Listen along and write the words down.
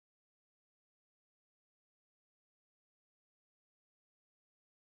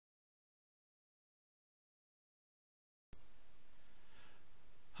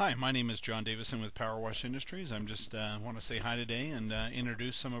Hi, my name is John Davison with Powerwash Industries. I'm just want to say hi today and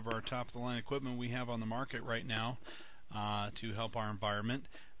introduce some of our top-of-the-line equipment we have on the market right now to help our environment.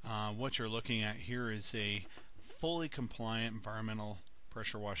 What you're looking at here is a fully compliant environmental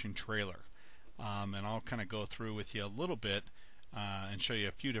pressure washing trailer. And I'll kind of go through with you a little bit and show you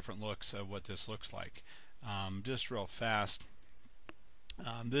a few different looks of what this looks like. Just real fast,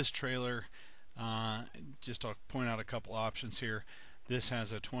 this trailer, just I'll point out a couple options here. This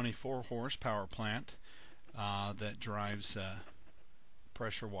has a 24 horsepower plant that drives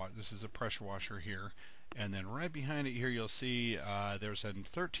pressure wash. This is a pressure washer here, and then right behind it here you'll see there's a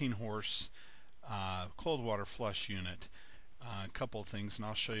 13 horse cold water flush unit. A couple of things, and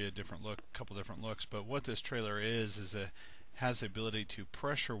I'll show you a couple different looks. But what this trailer is it has the ability to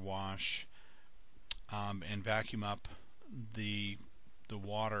pressure wash and vacuum up the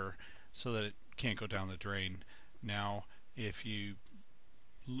water so that it can't go down the drain. Now, if you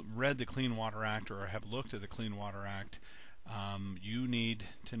read the Clean Water Act or have looked at the Clean Water Act, you need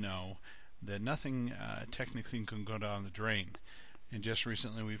to know that nothing technically can go down the drain. And just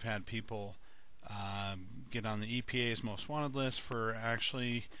recently we've had people get on the EPA's most wanted list for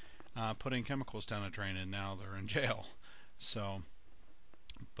actually putting chemicals down a drain, and now they're in jail. So,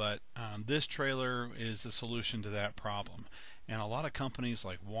 but this trailer is the solution to that problem. And a lot of companies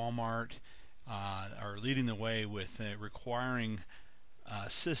like Walmart are leading the way with requiring a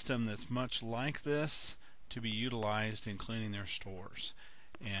system that's much like this to be utilized in cleaning their stores.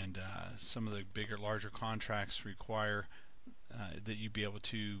 And some of the larger contracts require that you be able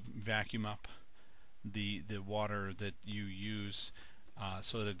to vacuum up the water that you use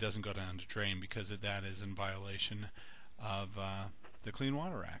so that it doesn't go down the drain, because that is in violation of the Clean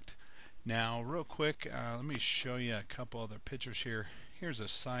Water Act. Now, real quick, let me show you a couple other pictures here. Here's a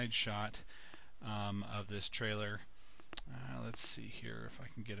side shot of this trailer. Let's see here if I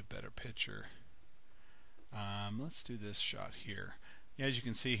can get a better picture. Let's do this shot here. Yeah, as you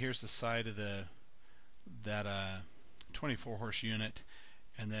can see, here's the side of that 24 horse unit,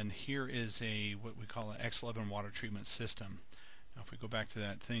 and then here is what we call an X11 water treatment system. Now, if we go back to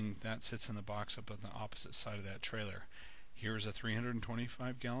that thing, that sits in the box up on the opposite side of that trailer. Here's a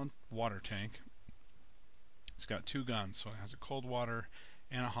 325-gallon water tank. It's got two guns, so it has a cold water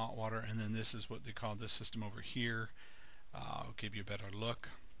and a hot water, and then this is what they call this system over here. I'll give you a better look.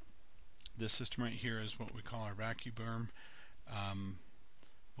 This system right here is what we call our vacuum berm,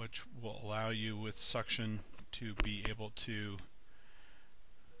 which will allow you with suction to be able to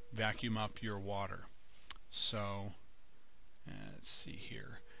vacuum up your water. So let's see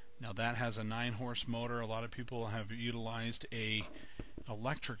here. Now that has a 9-horse motor. A lot of people have utilized a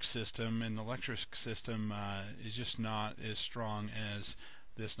electric system, and the electric system is just not as strong as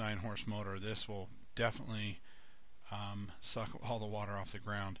this 9-horse motor. This will definitely suck all the water off the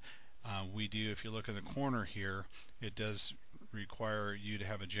ground. If you look in the corner here, it does require you to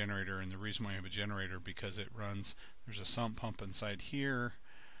have a generator, and the reason why you have a generator, because it runs, there's a sump pump inside here,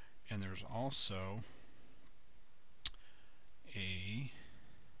 and there's also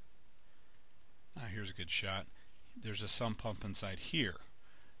here's a good shot. There's a sump pump inside here.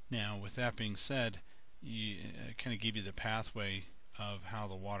 Now, with that being said, I kind of give you the pathway of how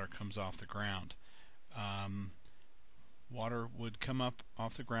the water comes off the ground. Water would come up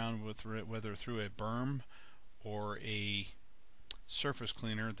off the ground whether through a berm or a surface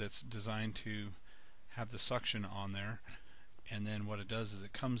cleaner that's designed to have the suction on there, and then what it does is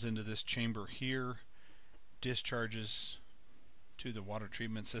it comes into this chamber here, discharges to the water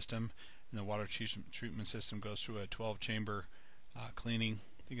treatment system, and the water treatment system goes through a 12-chamber cleaning.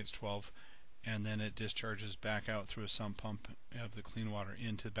 I think it's 12, and then it discharges back out through a sump pump of the clean water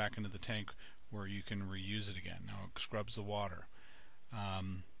back into the tank, where you can reuse it again. Now it scrubs the water,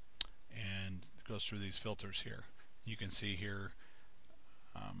 and it goes through these filters here. You can see here,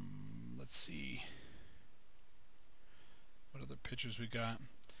 let's see what other pictures we got.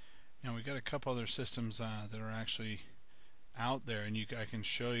 Now we got a couple other systems that are actually out there, and I can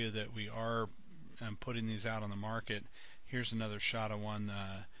show you that we are putting these out on the market. Here's another shot of one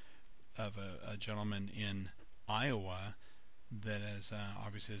of a gentleman in Iowa that is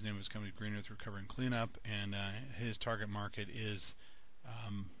obviously his name is Company Green Earth Recovery and Cleanup, and his target market is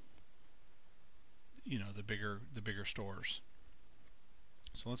the bigger stores.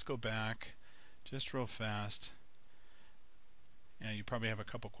 So let's go back just real fast. You probably have a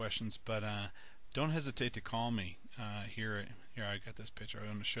couple questions, but don't hesitate to call me. Here I got this picture I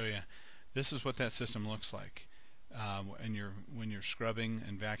want to show you. This is what that system looks like. When you're scrubbing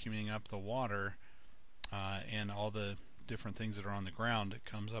and vacuuming up the water and all the different things that are on the ground, it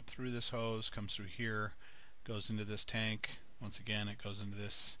comes up through this hose, comes through here, goes into this tank, Once again, it goes into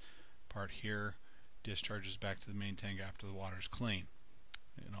this part here, discharges back to the main tank after the water's clean.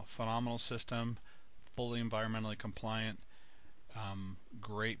 Phenomenal system, fully environmentally compliant,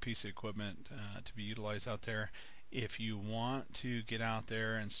 great piece of equipment to be utilized out there. If you want to get out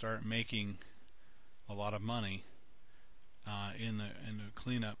there and start making a lot of money in the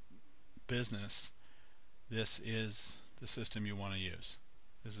cleanup business, this is the system you want to use.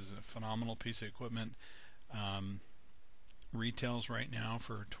 This is a phenomenal piece of equipment. Retails right now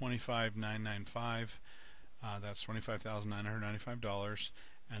for $25,995. That's $25,995.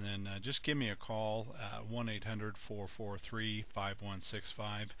 And then just give me a call at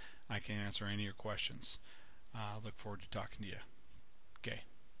 1-800-443-5165. I can answer any of your questions. I look forward to talking to you. Okay.